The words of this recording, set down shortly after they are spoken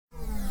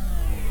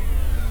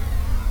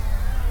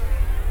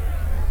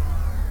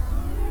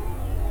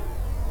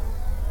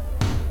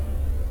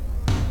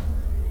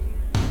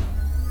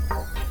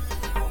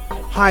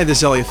Hi, this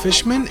is Elliot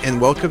Fishman, and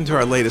welcome to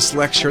our latest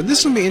lecture.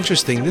 This will be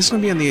interesting. This will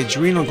be on the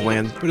adrenal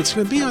gland, but it's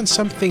going to be on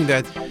something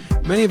that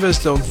many of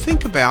us don't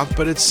think about,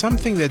 but it's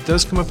something that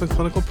does come up in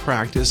clinical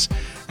practice,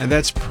 and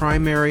that's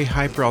primary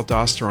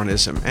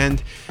hyperaldosteronism.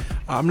 And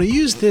I'm going to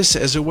use this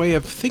as a way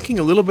of thinking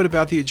a little bit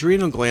about the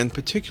adrenal gland,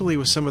 particularly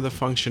with some of the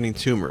functioning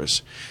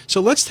tumors.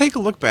 So let's take a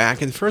look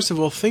back and first of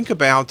all think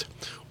about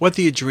what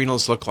the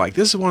adrenals look like.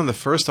 This is one of the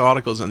first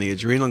articles on the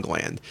adrenal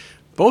gland.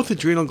 Both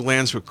adrenal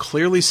glands were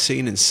clearly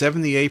seen in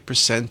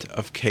 78%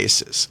 of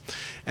cases.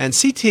 And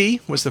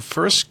CT was the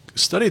first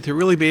study to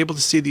really be able to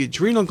see the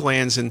adrenal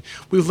glands, and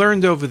we've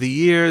learned over the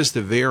years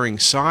the varying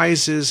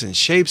sizes and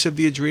shapes of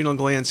the adrenal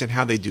glands and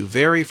how they do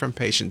vary from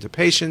patient to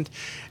patient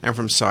and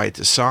from side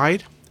to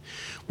side.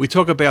 We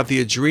talk about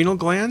the adrenal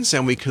glands,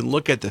 and we can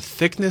look at the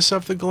thickness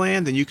of the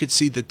gland, and you could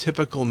see the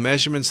typical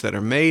measurements that are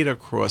made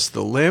across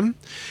the limb.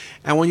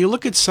 And when you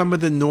look at some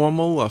of the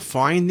normal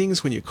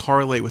findings, when you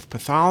correlate with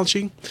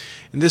pathology,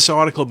 in this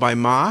article by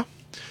Ma,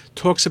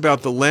 talks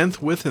about the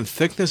length, width, and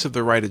thickness of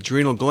the right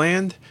adrenal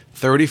gland,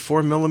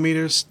 34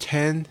 millimeters,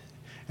 10,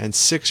 and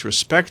 6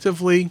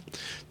 respectively.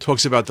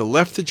 Talks about the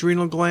left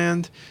adrenal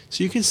gland.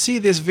 So you can see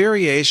there's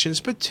variations,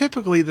 but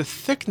typically the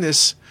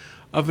thickness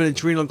of an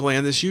adrenal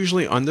gland is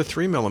usually under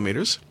 3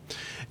 millimeters.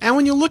 And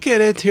when you look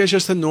at it, here's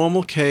just a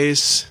normal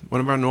case,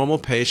 one of our normal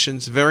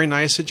patients, very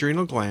nice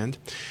adrenal gland.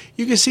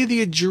 You can see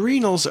the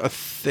adrenals are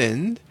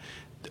thinned.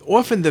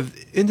 Often the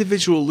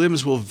individual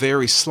limbs will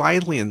vary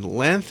slightly in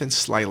length and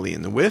slightly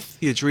in width.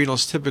 The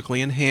adrenals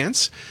typically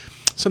enhance,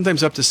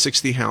 sometimes up to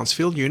 60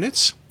 Hounsfield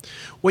units.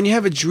 When you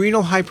have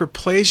adrenal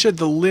hyperplasia,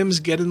 the limbs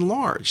get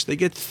enlarged. They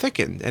get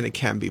thickened, and it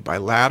can be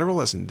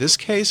bilateral, as in this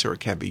case, or it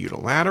can be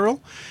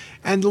unilateral.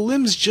 And the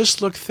limbs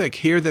just look thick.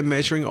 Here they're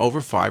measuring over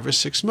 5 or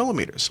 6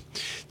 millimeters.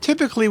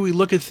 Typically we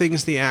look at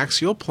things in the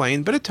axial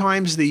plane, but at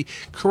times the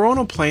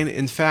coronal plane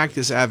in fact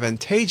is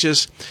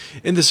advantageous.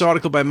 In this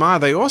article by Ma,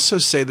 they also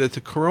say that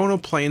the coronal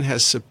plane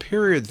has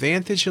superior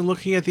advantage in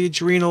looking at the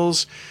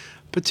adrenals,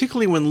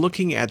 particularly when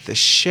looking at the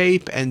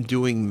shape and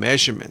doing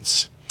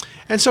measurements.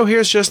 And so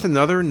here's just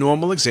another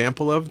normal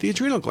example of the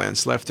adrenal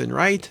glands, left and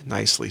right,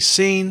 nicely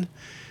seen.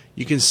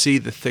 You can see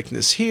the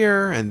thickness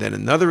here, and then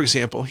another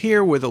example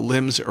here where the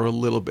limbs are a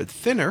little bit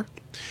thinner.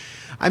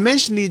 I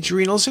mentioned the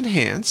adrenals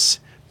enhance,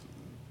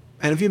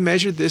 and if you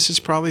measured this, it's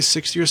probably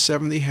 60 or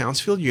 70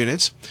 Hounsfield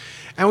units.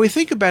 And we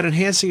think about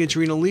enhancing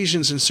adrenal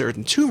lesions in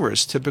certain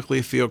tumors,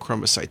 typically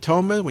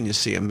pheochromocytoma, when you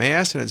see a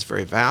mass and it's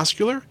very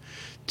vascular,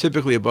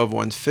 typically above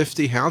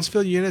 150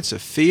 Hounsfield units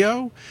of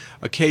pheo.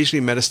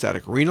 Occasionally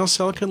metastatic renal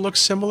cell can look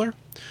similar.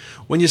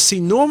 When you see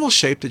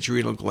normal-shaped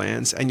adrenal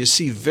glands and you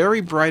see very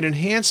bright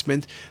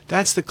enhancement,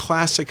 that's the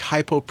classic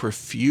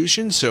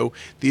hypoperfusion. So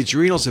the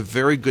adrenal is a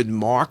very good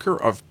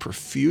marker of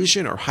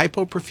perfusion or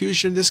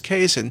hypoperfusion in this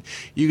case. And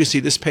you can see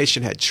this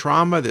patient had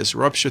trauma. There's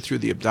rupture through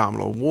the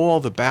abdominal wall.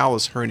 The bowel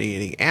is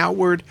herniating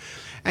outward.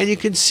 And you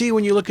can see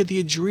when you look at the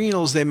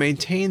adrenals, they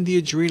maintain the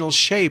adrenal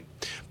shape,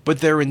 but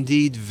they're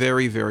indeed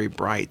very, very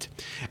bright.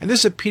 And this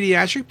is a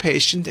pediatric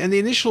patient, and the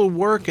initial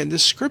work and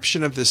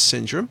description of this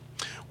syndrome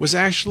was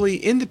actually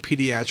in the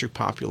pediatric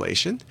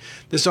population.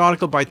 This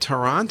article by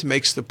Tarrant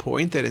makes the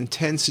point that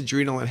intense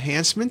adrenal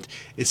enhancement,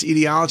 its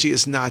etiology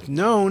is not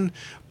known,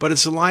 but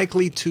it's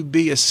likely to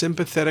be a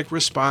sympathetic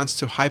response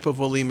to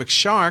hypovolemic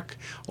shock,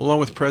 along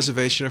with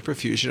preservation of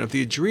perfusion of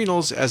the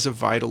adrenals as a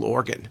vital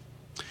organ.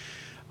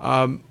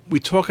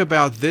 We talk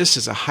about this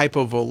as a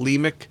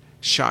hypovolemic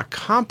shock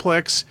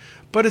complex,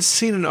 but it's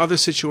seen in other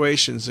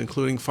situations,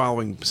 including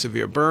following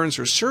severe burns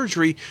or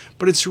surgery,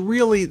 but it's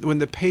really when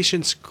the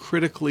patient's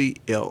critically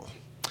ill.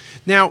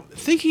 Now,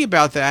 thinking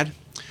about that,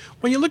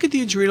 when you look at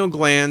the adrenal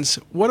glands,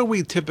 what do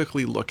we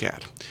typically look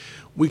at?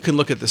 We can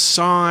look at the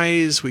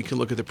size, we can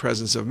look at the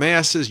presence of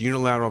masses,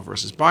 unilateral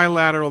versus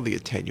bilateral, the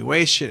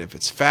attenuation. If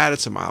it's fat,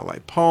 it's a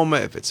myelolipoma.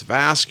 If it's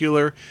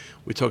vascular,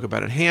 we talk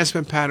about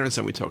enhancement patterns,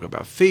 and we talk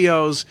about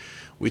pheos.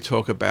 We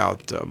talk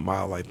about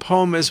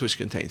myelolipomas, which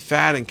contain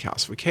fat and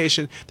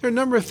calcification. There are a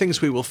number of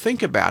things we will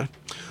think about.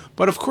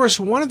 But of course,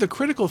 one of the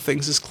critical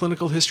things is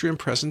clinical history and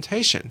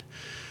presentation.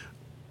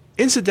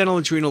 Incidental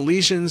adrenal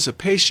lesions, a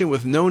patient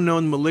with no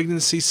known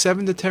malignancy,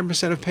 7 to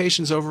 10% of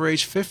patients over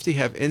age 50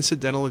 have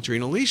incidental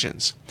adrenal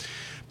lesions.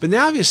 But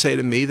now if you say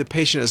to me the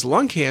patient has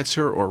lung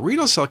cancer or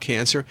renal cell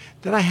cancer,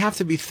 then I have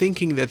to be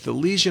thinking that the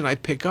lesion I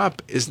pick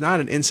up is not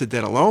an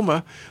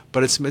incidentaloma,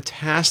 but it's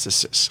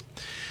metastasis.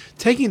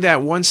 Taking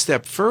that one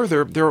step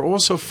further, there are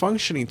also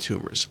functioning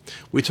tumors.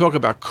 We talk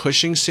about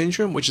Cushing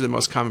syndrome, which is the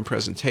most common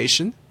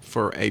presentation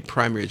for a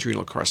primary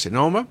adrenal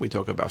carcinoma. We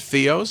talk about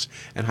pheos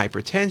and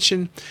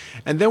hypertension.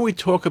 And then we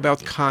talk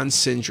about Conn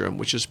syndrome,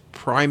 which is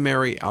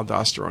primary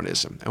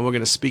aldosteronism. And we're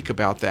going to speak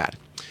about that.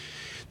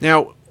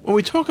 Now, when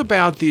we talk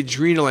about the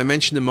adrenal, I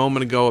mentioned a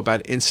moment ago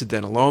about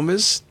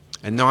incidentalomas,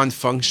 a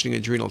non-functioning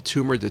adrenal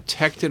tumor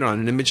detected on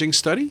an imaging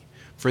study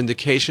for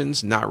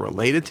indications not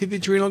related to the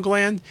adrenal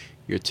gland,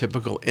 your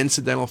typical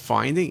incidental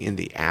finding in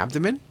the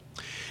abdomen.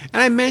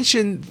 And I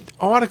mentioned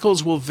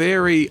articles will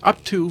vary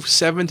up to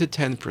 7 to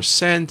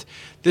 10%.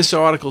 This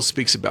article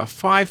speaks about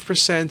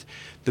 5%.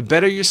 The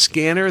better your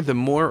scanner, the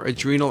more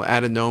adrenal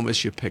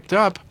adenomas you picked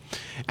up.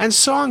 And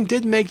Song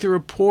did make the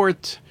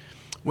report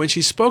when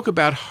she spoke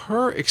about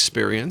her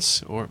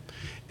experience, or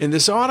in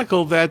this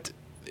article, that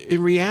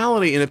in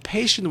reality, in a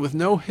patient with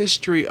no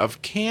history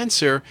of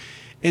cancer,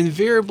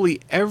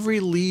 invariably every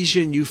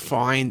lesion you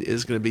find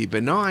is going to be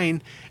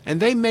benign. And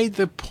they made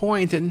the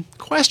point and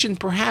questioned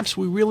perhaps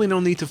we really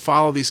don't need to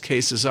follow these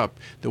cases up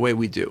the way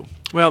we do.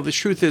 Well, the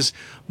truth is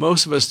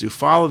most of us do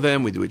follow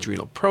them. We do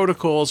adrenal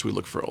protocols. We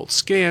look for old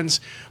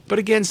scans. But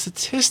again,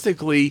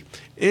 statistically,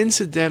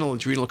 incidental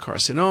adrenal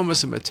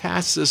carcinomas and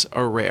metastasis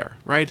are rare,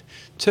 right?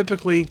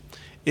 Typically,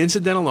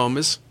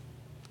 incidentalomas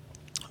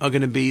are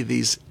going to be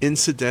these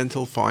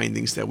incidental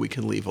findings that we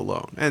can leave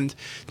alone. And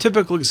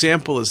typical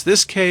example is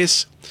this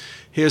case.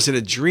 Here's an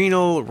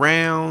adrenal,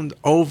 round,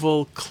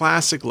 oval,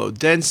 classic low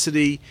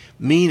density,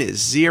 mean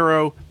is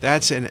 0.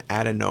 That's an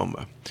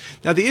adenoma.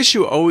 Now the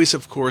issue always,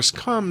 of course,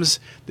 comes,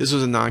 this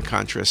was a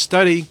non-contrast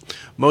study.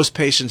 Most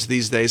patients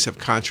these days have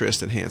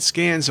contrast-enhanced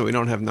scans, so we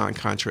don't have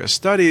non-contrast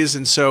studies.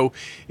 And so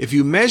if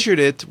you measured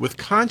it with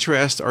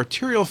contrast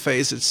arterial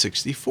phase at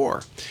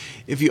 64,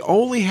 if you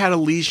only had a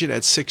lesion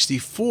at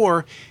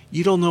 64,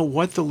 you don't know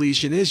what the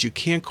lesion is. You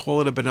can't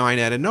call it a benign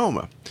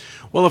adenoma.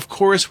 Well, of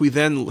course, we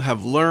then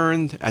have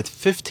learned at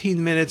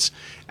 15 minutes,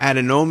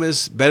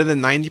 adenomas, better than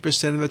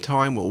 90% of the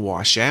time, will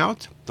wash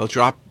out. They'll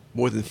drop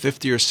more than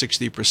 50 or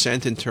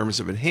 60% in terms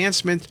of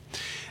enhancement.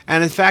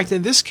 And in fact,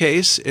 in this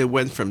case, it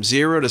went from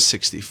 0 to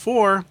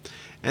 64.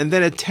 And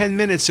then at 10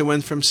 minutes, it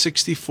went from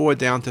 64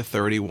 down to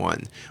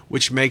 31,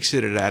 which makes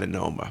it an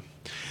adenoma.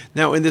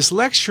 Now, in this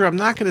lecture, I'm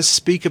not going to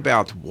speak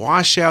about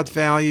washout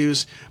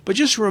values, but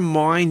just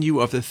remind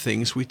you of the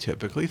things we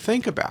typically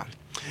think about.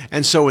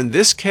 And so in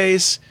this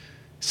case,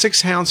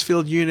 6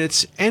 Hounsfield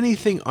units,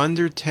 anything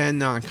under 10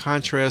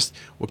 non-contrast,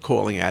 we're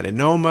calling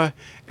adenoma.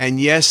 And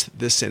yes,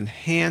 this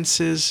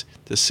enhances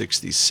to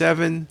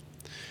 67.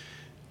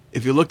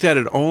 If you looked at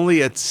it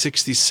only at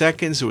 60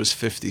 seconds, it was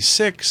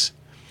 56.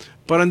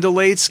 But on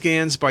delayed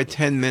scans by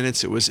 10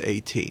 minutes, it was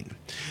 18.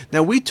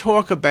 Now, we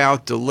talk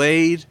about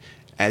delayed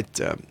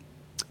at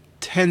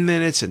 10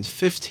 minutes and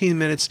 15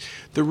 minutes.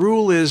 The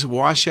rule is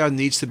washout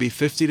needs to be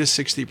 50 to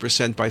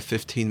 60% by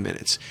 15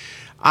 minutes.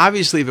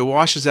 Obviously, if it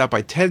washes out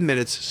by 10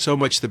 minutes, so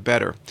much the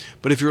better.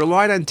 But if you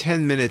relied on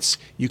 10 minutes,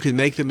 you can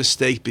make the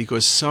mistake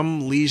because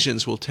some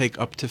lesions will take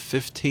up to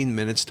 15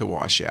 minutes to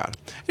wash out.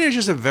 And here's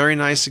just a very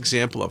nice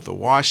example of the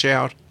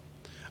washout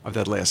of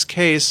that last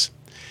case.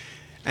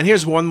 And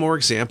here's one more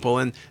example.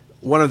 And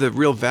one of the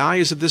real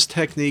values of this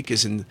technique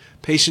is in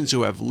patients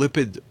who have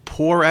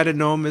lipid-poor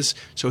adenomas.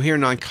 So here,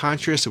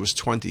 non-contrast, it was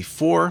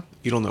 24.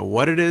 You don't know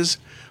what it is,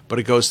 but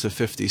it goes to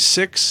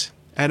 56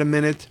 at a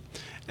minute,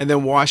 and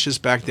then washes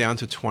back down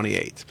to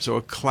 28. So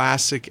a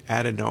classic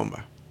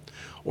adenoma.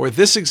 Or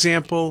this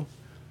example,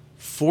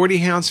 40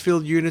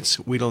 Hounsfield units,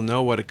 we don't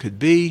know what it could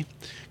be,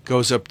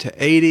 goes up to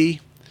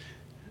 80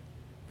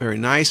 very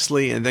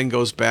nicely, and then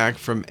goes back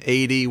from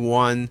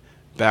 81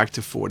 back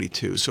to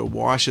 42. So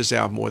washes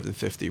out more than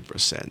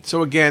 50%.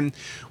 So again,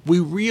 we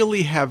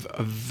really have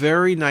a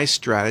very nice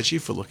strategy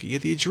for looking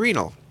at the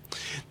adrenal.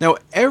 Now,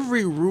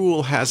 every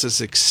rule has its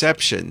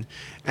exception,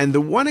 and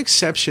the one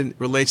exception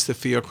relates to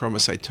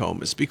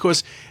pheochromocytomas,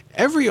 because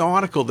every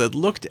article that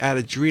looked at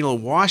adrenal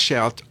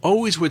washout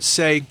always would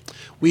say,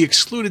 we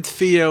excluded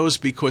pheos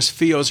because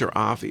pheos are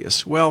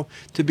obvious. Well,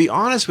 to be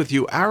honest with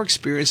you, our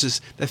experience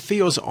is that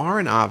pheos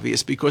aren't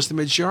obvious because the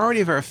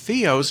majority of our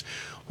pheos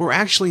were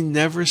actually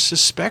never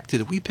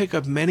suspected. We pick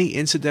up many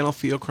incidental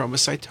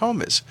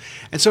pheochromocytomas.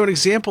 And so an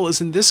example is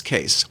in this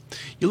case.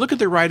 You look at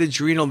the right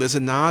adrenal, there's a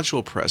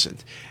nodule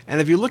present. And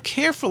if you look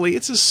carefully,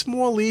 it's a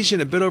small lesion,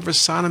 a bit over a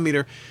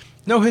centimeter.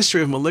 No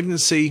history of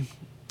malignancy.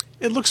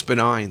 It looks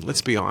benign.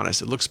 Let's be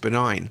honest. It looks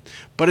benign.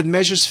 But it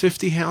measures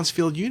 50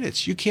 Hounsfield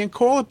units. You can't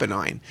call it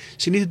benign.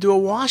 So you need to do a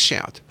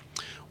washout.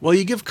 Well,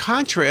 you give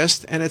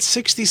contrast, and at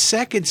 60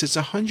 seconds, it's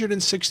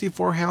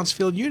 164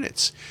 Hounsfield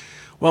units.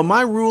 Well,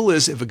 my rule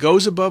is if it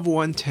goes above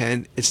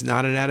 110, it's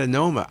not an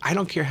adenoma. I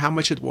don't care how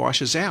much it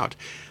washes out.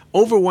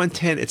 Over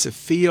 110, it's a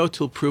pheo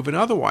till proven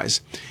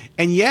otherwise.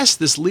 And yes,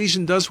 this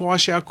lesion does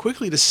wash out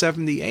quickly to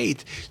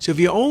 78. So if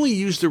you only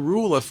use the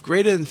rule of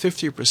greater than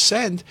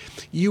 50%,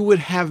 you would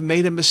have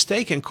made a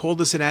mistake and called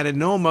this an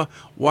adenoma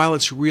while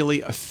it's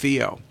really a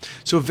pheo.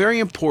 So very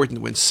important,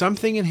 when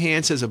something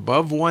enhances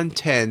above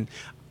 110,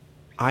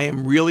 I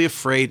am really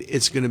afraid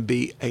it's going to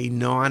be a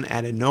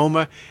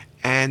non-adenoma,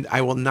 and I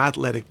will not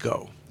let it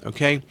go,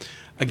 okay?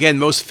 Again,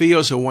 most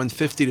pheos are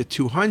 150 to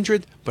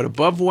 200, but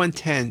above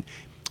 110,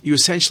 you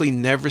essentially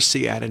never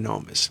see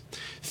adenomas.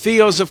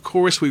 Pheos, of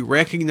course, we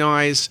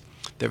recognize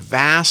they're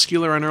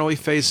vascular on early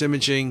phase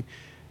imaging,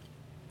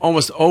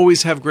 almost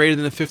always have greater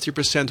than a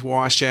 50%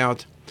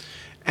 washout,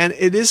 and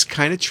it is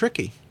kind of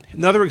tricky.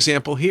 Another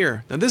example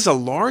here. Now, this is a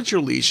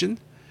larger lesion,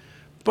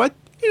 but,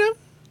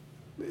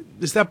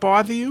 does that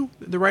bother you,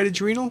 the right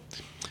adrenal?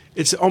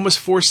 It's almost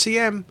 4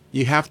 cm.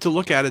 You have to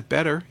look at it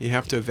better. You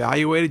have to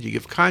evaluate it. You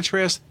give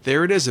contrast.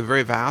 There it is, a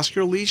very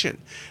vascular lesion.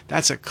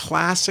 That's a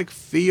classic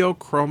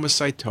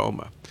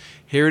pheochromocytoma.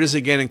 Here it is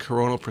again in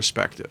coronal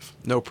perspective.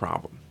 No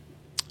problem.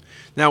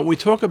 Now, when we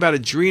talk about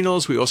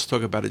adrenals, we also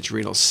talk about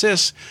adrenal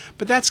cysts,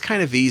 but that's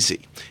kind of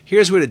easy.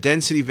 Here's where the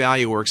density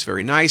value works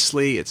very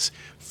nicely. It's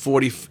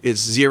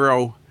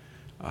 0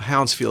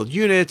 Hounsfield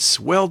units,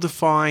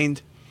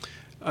 well-defined.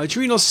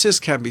 Adrenal cysts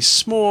can be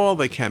small,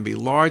 they can be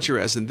larger,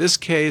 as in this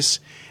case,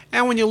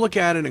 and when you look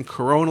at it in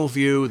coronal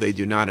view, they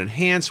do not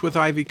enhance with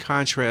IV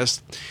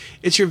contrast.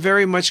 It's your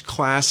very much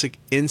classic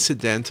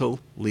incidental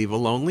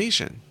leave-alone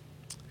lesion.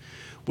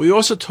 We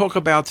also talk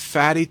about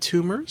fatty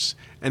tumors,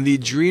 and the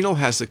adrenal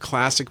has the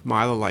classic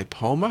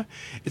myelolipoma.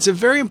 It's a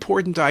very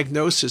important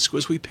diagnosis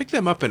because we pick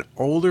them up in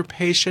older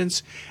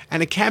patients,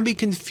 and it can be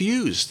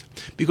confused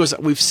because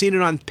we've seen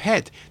it on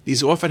PET.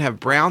 These often have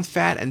brown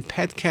fat, and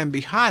PET can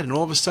be hot, and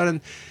all of a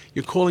sudden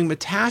you're calling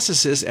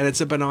metastasis, and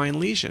it's a benign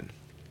lesion.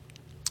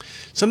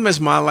 Sometimes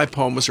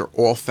myelolipomas are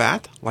all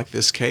fat, like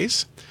this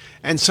case,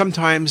 and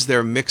sometimes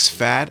they're mixed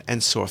fat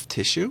and soft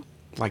tissue,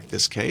 like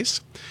this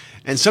case.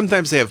 And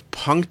sometimes they have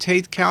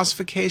punctate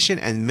calcification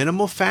and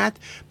minimal fat,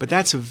 but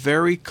that's a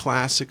very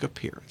classic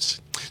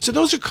appearance. So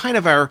those are kind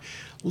of our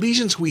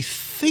lesions we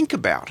think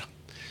about.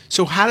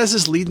 So how does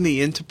this lead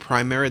me into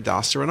primary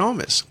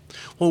aldosteronomas?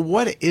 Well,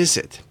 what is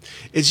it?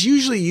 It's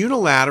usually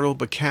unilateral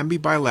but can be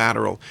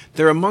bilateral.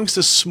 They're amongst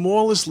the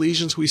smallest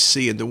lesions we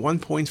see in the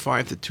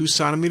 1.5 to 2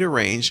 centimeter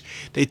range.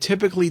 They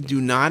typically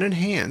do not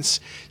enhance.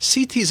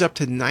 CT is up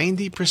to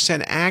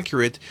 90%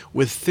 accurate,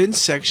 with thin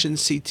section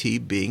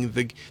CT being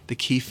the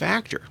key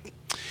factor.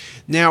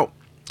 Now,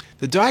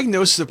 the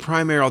diagnosis of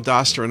primary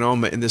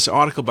aldosteronoma in this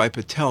article by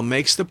Patel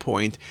makes the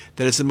point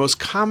that it's the most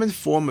common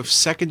form of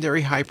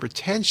secondary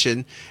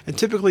hypertension and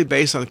typically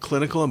based on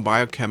clinical and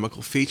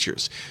biochemical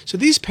features. So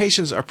these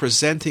patients are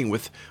presenting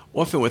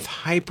often with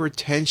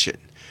hypertension.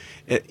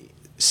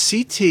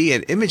 CT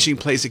and imaging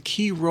plays a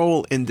key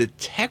role in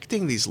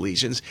detecting these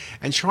lesions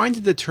and trying to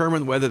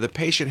determine whether the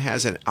patient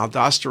has an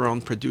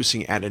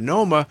aldosterone-producing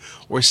adenoma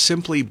or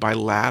simply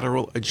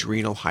bilateral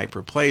adrenal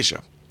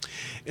hyperplasia.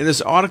 In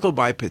this article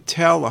by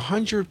Patel,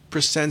 100%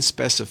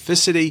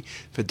 specificity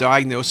for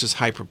diagnosis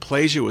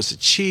hyperplasia was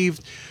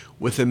achieved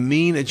with a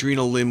mean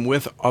adrenal limb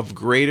width of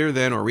greater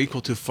than or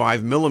equal to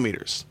 5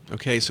 millimeters.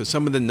 Okay, so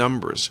some of the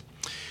numbers.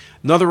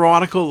 Another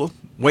article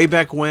way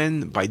back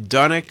when by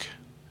Dunnick,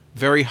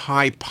 very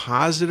high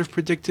positive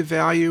predictive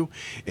value.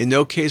 In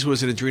no case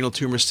was an adrenal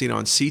tumor seen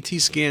on CT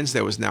scans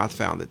that was not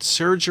found at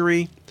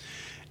surgery.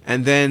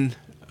 And then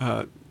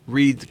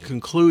Reed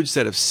concludes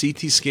that if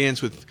CT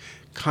scans with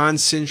Conn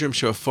syndrome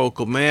show a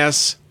focal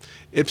mass,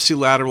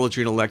 ipsilateral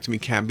adrenalectomy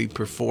can be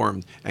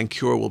performed and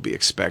cure will be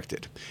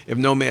expected. If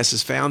no mass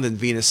is found, then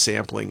venous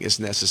sampling is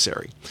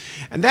necessary.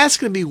 And that's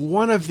going to be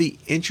one of the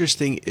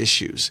interesting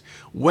issues.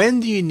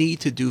 When do you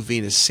need to do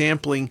venous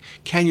sampling?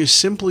 Can you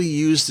simply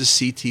use the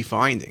CT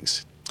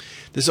findings?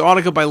 This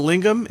article by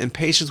Lingham, in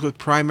patients with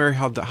primary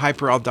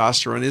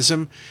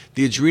hyperaldosteronism,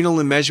 the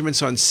adrenal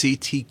measurements on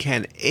CT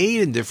can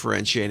aid in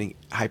differentiating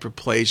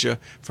hyperplasia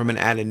from an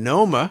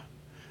adenoma,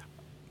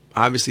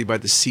 obviously by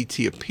the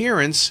CT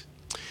appearance.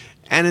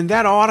 And in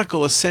that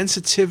article, a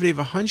sensitivity of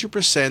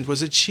 100%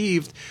 was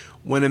achieved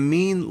when a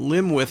mean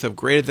limb width of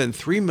greater than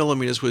 3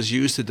 millimeters was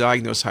used to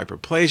diagnose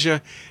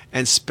hyperplasia,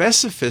 and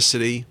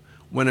specificity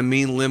when a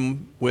mean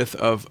limb width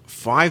of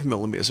 5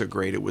 millimeters or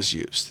greater was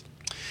used.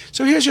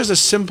 So here's just a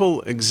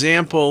simple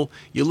example.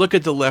 You look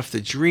at the left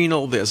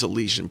adrenal, there's a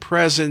lesion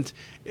present.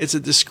 It's a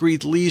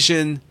discrete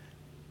lesion.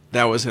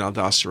 That was an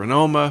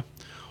aldosteronoma.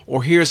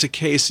 Or here's a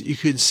case, you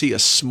could see a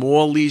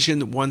small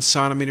lesion, 1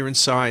 centimeter in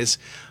size.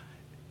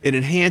 It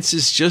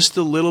enhances just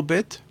a little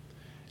bit,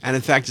 and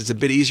in fact, it's a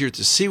bit easier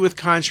to see with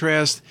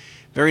contrast.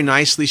 Very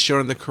nicely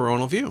shown in the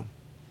coronal view.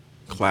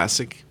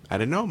 Classic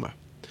adenoma.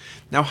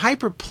 Now,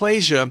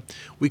 hyperplasia,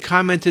 we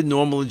commented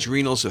normal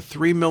adrenals are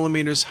 3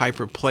 millimeters.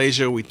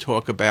 Hyperplasia, we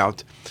talk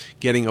about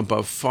getting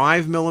above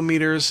 5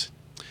 millimeters.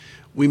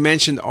 We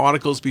mentioned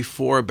articles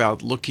before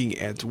about looking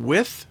at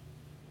width,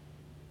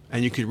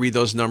 and you could read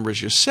those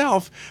numbers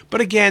yourself. But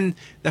again,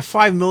 that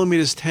 5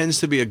 millimeters tends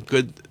to be a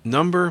good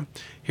number.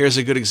 Here's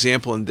a good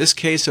example in this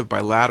case of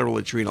bilateral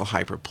adrenal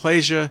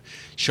hyperplasia,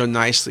 shown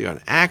nicely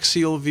on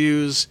axial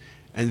views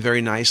and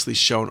very nicely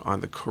shown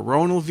on the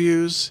coronal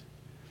views.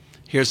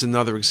 Here's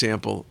another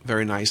example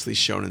very nicely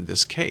shown in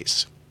this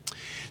case.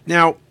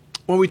 Now,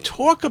 when we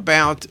talk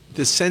about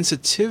the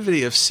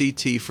sensitivity of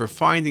CT for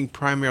finding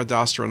primary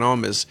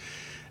aldosteronomas,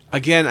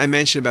 again, I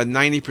mentioned about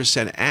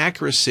 90%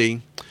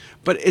 accuracy.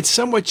 But it's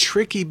somewhat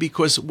tricky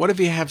because what if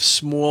you have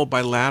small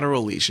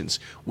bilateral lesions?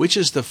 Which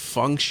is the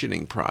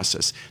functioning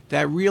process?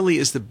 That really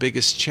is the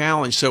biggest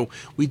challenge. So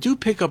we do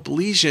pick up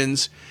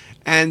lesions,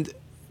 and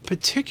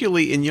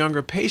particularly in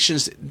younger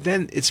patients,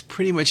 then it's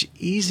pretty much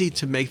easy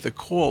to make the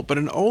call. But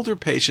in older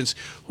patients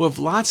who have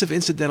lots of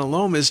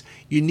incidentalomas,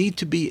 you need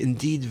to be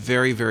indeed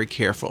very, very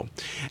careful.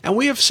 And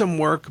we have some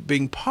work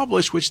being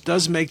published which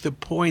does make the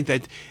point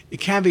that it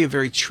can be a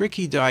very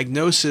tricky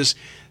diagnosis,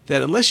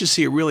 that unless you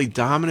see a really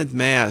dominant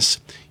mass,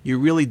 you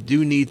really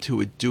do need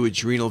to do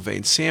adrenal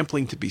vein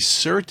sampling to be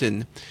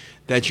certain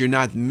that you're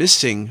not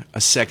missing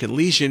a second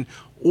lesion,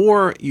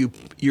 or you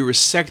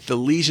resect the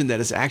lesion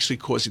that is actually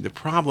causing the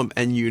problem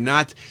and you're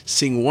not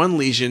seeing one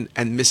lesion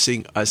and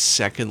missing a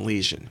second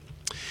lesion.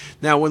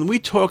 Now, when we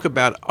talk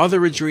about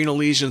other adrenal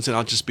lesions, and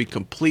I'll just be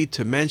complete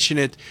to mention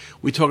it,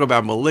 we talk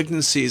about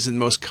malignancies, and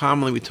most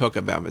commonly we talk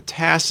about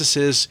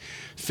metastasis.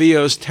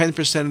 Pheos,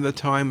 10% of the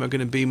time, are going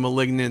to be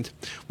malignant.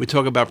 We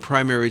talk about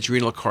primary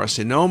adrenal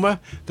carcinoma.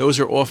 Those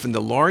are often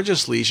the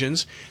largest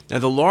lesions. Now,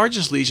 the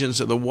largest lesions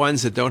are the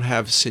ones that don't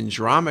have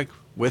syndromic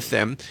with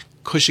them.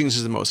 Cushing's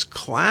is the most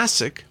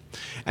classic,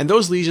 and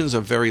those lesions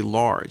are very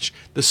large.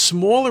 The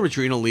smaller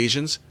adrenal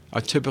lesions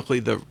are typically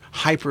the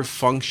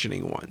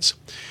hyperfunctioning ones.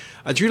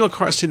 Adrenal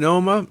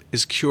carcinoma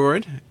is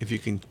cured if you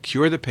can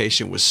cure the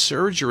patient with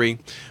surgery,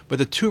 but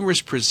the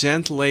tumors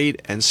present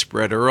late and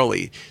spread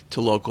early to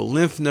local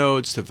lymph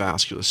nodes, to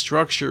vascular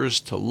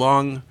structures, to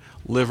lung,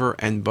 liver,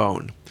 and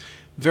bone.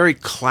 Very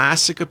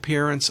classic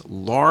appearance,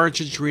 large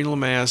adrenal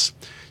mass,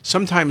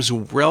 sometimes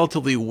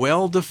relatively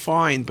well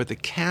defined, but the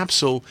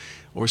capsule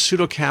or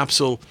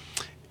pseudocapsule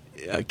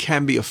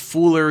can be a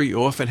fooler.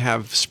 You often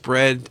have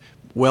spread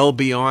well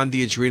beyond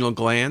the adrenal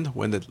gland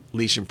when the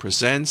lesion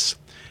presents.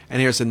 And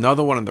here's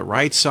another one on the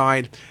right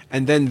side,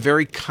 and then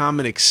very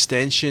common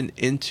extension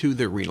into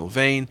the renal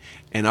vein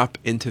and up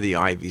into the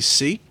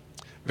IVC.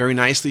 Very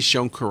nicely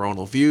shown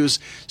coronal views.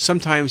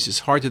 Sometimes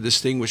it's hard to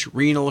distinguish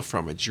renal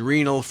from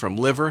adrenal from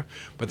liver,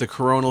 but the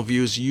coronal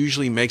views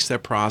usually makes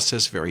that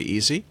process very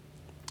easy.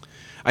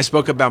 I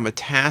spoke about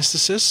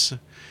metastasis,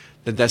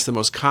 that's the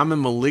most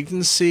common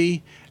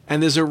malignancy,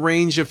 and there's a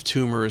range of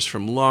tumors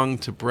from lung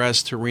to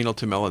breast to renal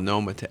to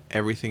melanoma to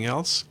everything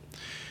else.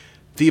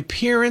 The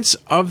appearance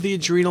of the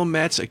adrenal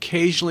mets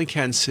occasionally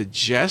can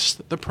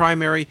suggest the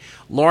primary.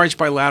 Large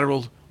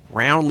bilateral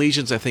round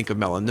lesions, I think of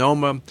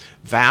melanoma.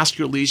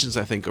 Vascular lesions,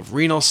 I think of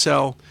renal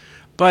cell.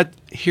 But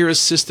here is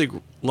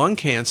cystic lung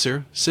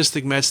cancer,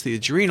 cystic mets the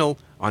adrenal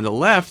on the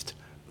left,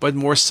 but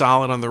more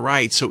solid on the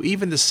right. So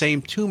even the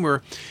same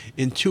tumor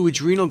in two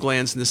adrenal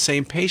glands in the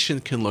same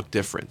patient can look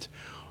different.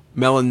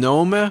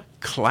 Melanoma,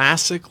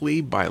 classically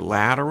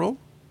bilateral.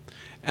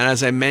 And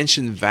as I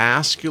mentioned,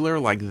 vascular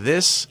like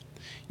this.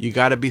 You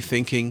got to be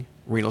thinking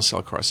renal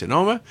cell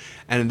carcinoma.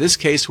 And in this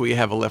case, where you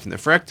have a left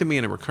nephrectomy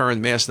and a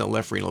recurrent mass in the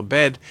left renal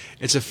bed,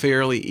 it's a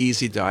fairly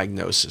easy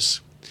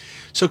diagnosis.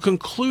 So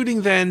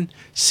concluding then,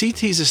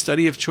 CT is a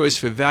study of choice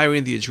for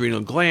evaluating the adrenal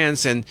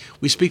glands, and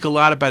we speak a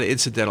lot about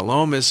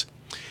incidentalomas.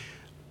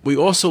 We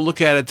also look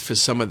at it for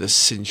some of the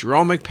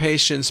syndromic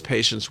patients,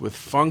 patients with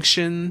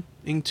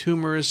functioning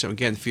tumors, so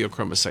again,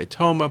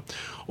 pheochromocytoma.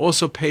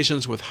 Also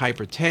patients with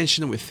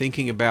hypertension, we're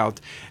thinking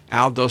about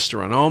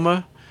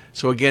aldosteronoma.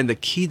 So again, the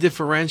key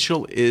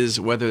differential is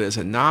whether there's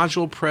a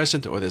nodule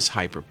present or there's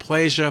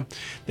hyperplasia.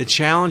 The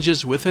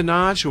challenges with a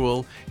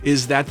nodule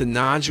is that the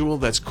nodule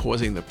that's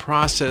causing the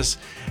process.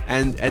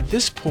 And at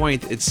this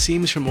point, it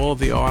seems from all of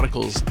the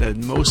articles that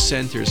in most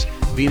centers,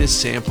 venous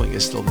sampling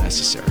is still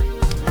necessary.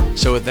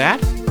 So with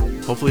that,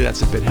 hopefully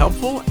that's a bit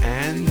helpful,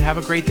 and have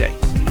a great day.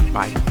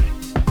 Bye.